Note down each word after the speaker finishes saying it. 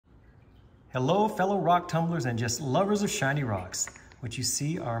Hello, fellow rock tumblers and just lovers of shiny rocks. What you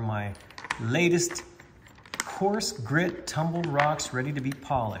see are my latest coarse grit tumbled rocks ready to be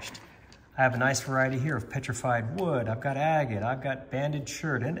polished. I have a nice variety here of petrified wood. I've got agate, I've got banded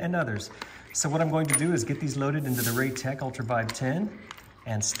chert, and others. So what I'm going to do is get these loaded into the Raytech Ultra Vibe 10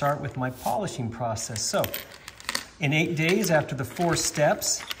 and start with my polishing process. So in 8 days after the 4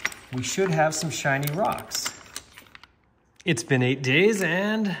 steps, we should have some shiny rocks. It's been 8 days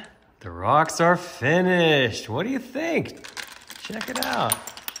and the rocks are finished. What do you think? Check it out.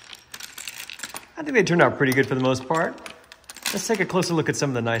 I think they turned out pretty good for the most part. Let's take a closer look at some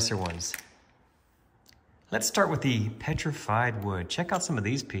of the nicer ones. Let's start with the petrified wood. Check out some of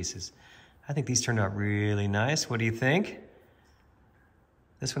these pieces. I think these turned out really nice. What do you think?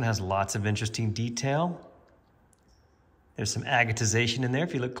 This one has lots of interesting detail. There's some agatization in there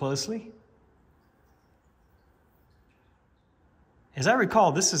if you look closely. As I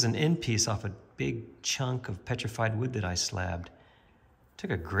recall, this is an end piece off a big chunk of petrified wood that I slabbed.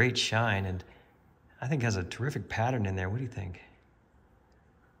 Took a great shine and I think has a terrific pattern in there. What do you think?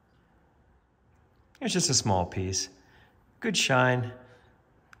 It's just a small piece. Good shine.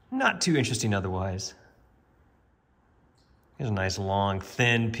 Not too interesting otherwise. Here's a nice long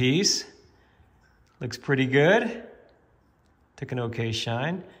thin piece. Looks pretty good. Took an okay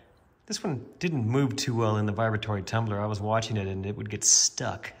shine. This one didn't move too well in the vibratory tumbler. I was watching it and it would get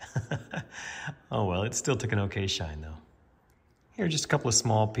stuck. Oh well, it still took an okay shine though. Here are just a couple of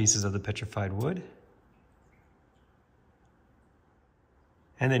small pieces of the petrified wood.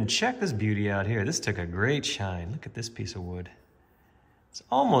 And then check this beauty out here. This took a great shine. Look at this piece of wood. It's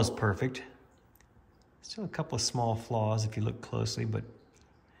almost perfect. Still a couple of small flaws if you look closely, but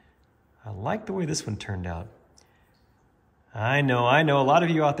I like the way this one turned out. I know, a lot of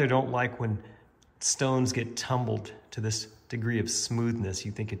you out there don't like when stones get tumbled to this degree of smoothness.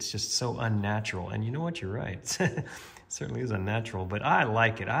 You think it's just so unnatural, and you know what, you're right. It certainly is unnatural, but I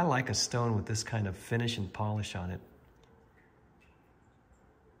like it. I like a stone with this kind of finish and polish on it.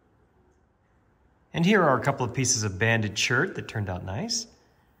 And here are a couple of pieces of banded chert that turned out nice.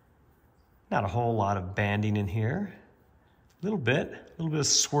 Not a whole lot of banding in here. A little bit of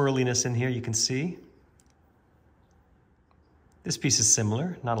swirliness in here you can see. This piece is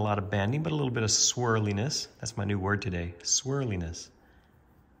similar, not a lot of banding, but a little bit of swirliness. That's my new word today, swirliness.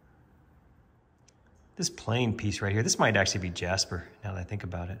 This plain piece right here, this might actually be jasper, now that I think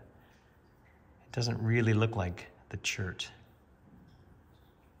about it. It doesn't really look like the chert.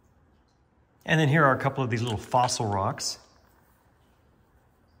 And then here are a couple of these little fossil rocks.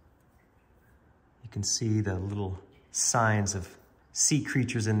 You can see the little signs of sea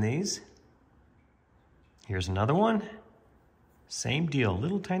creatures in these. Here's another one. Same deal,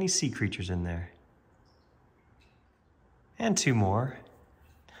 little tiny sea creatures in there. And 2 more.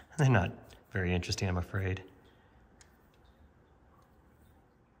 They're not very interesting, I'm afraid.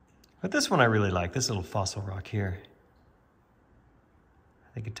 But this one I really like, this little fossil rock here.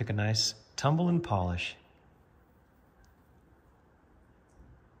 I think it took a nice tumble and polish.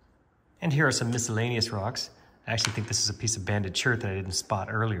 And here are some miscellaneous rocks. I actually think this is a piece of banded chert that I didn't spot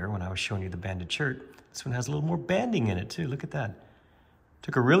earlier when I was showing you the banded chert. This one has a little more banding in it too, look at that.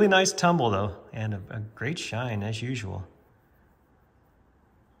 Took a really nice tumble though, and a great shine as usual.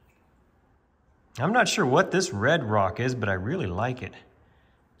 I'm not sure what this red rock is, but I really like it.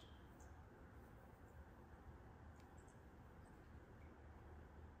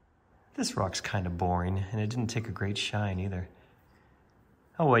 This rock's kind of boring, and it didn't take a great shine either.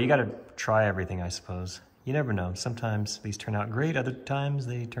 Oh well, you gotta try everything, I suppose. You never know. Sometimes these turn out great, other times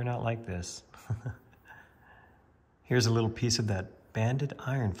they turn out like this. Here's a little piece of that banded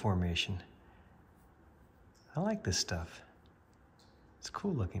iron formation. I like this stuff. It's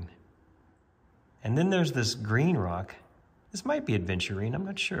cool looking. And then there's this green rock. This might be adventurine, I'm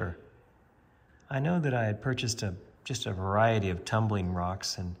not sure. I know that I had purchased just a variety of tumbling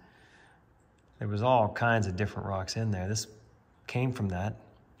rocks, and there was all kinds of different rocks in there. This came from that.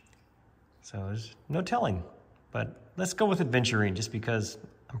 So there's no telling, but let's go with adventurine just because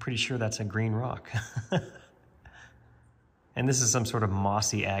I'm pretty sure that's a green rock. And this is some sort of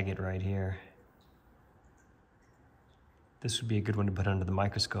mossy agate right here. This would be a good one to put under the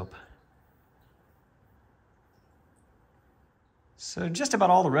microscope. So just about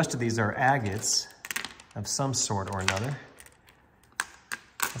all the rest of these are agates of some sort or another.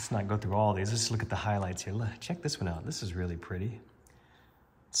 Let's not go through all these. Let's just look at the highlights here. Check this one out. This is really pretty.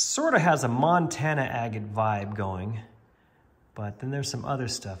 It sort of has a Montana agate vibe going, but then there's some other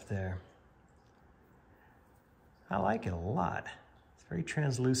stuff there. I like it a lot. It's very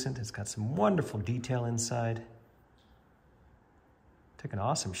translucent. It's got some wonderful detail inside. Took an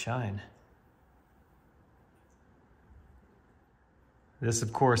awesome shine. This,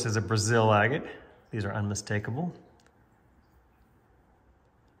 of course, is a Brazil agate. These are unmistakable.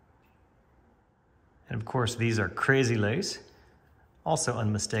 And of course, these are crazy lace, also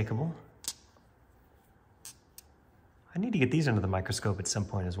unmistakable. I need to get these under the microscope at some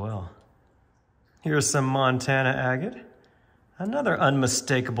point as well. Here's some Montana agate, another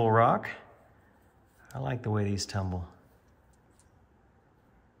unmistakable rock. I like the way these tumble.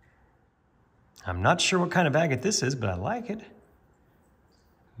 I'm not sure what kind of agate this is, but I like it.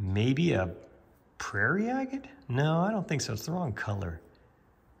 Maybe a prairie agate? No, I don't think so. It's the wrong color.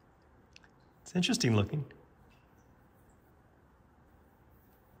 It's interesting looking.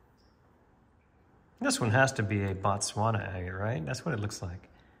 This one has to be a Botswana agate, right? That's what it looks like.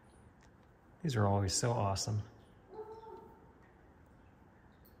 These are always so awesome.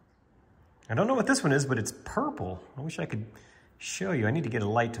 I don't know what this one is, but it's purple. I wish I could show you. I need to get a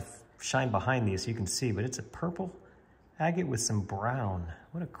light to shine behind these so you can see, but it's a purple agate with some brown.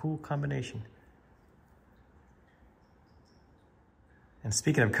 What a cool combination. And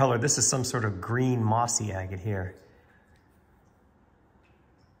speaking of color, this is some sort of green mossy agate here.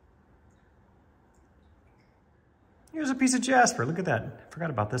 Here's a piece of jasper. Look at that. I forgot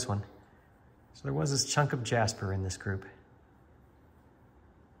about this one. So there was this chunk of jasper in this group.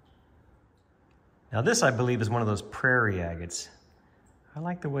 Now this, I believe, is one of those prairie agates. I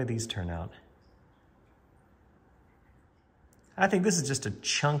like the way these turn out. I think this is just a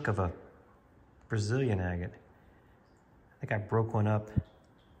chunk of a Brazilian agate. I think I broke one up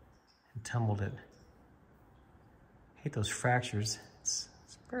and tumbled it. I hate those fractures. It's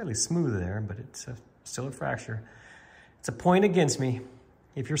fairly smooth there, but it's still a fracture. It's a point against me.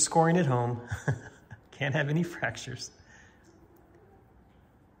 If you're scoring at home, can't have any fractures.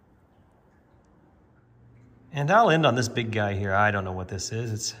 And I'll end on this big guy here. I don't know what this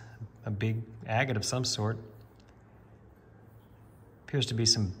is. It's a big agate of some sort. Appears to be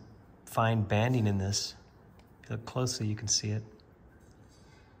some fine banding in this. If you look closely, you can see it.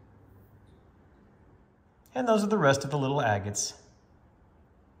 And those are the rest of the little agates.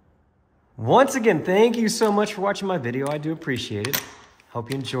 Once again, thank you so much for watching my video. I do appreciate it. Hope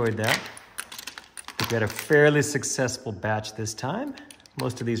you enjoyed that. I think we had a fairly successful batch this time.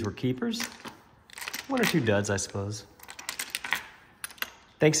 Most of these were keepers. One or two duds, I suppose.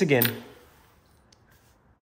 Thanks again.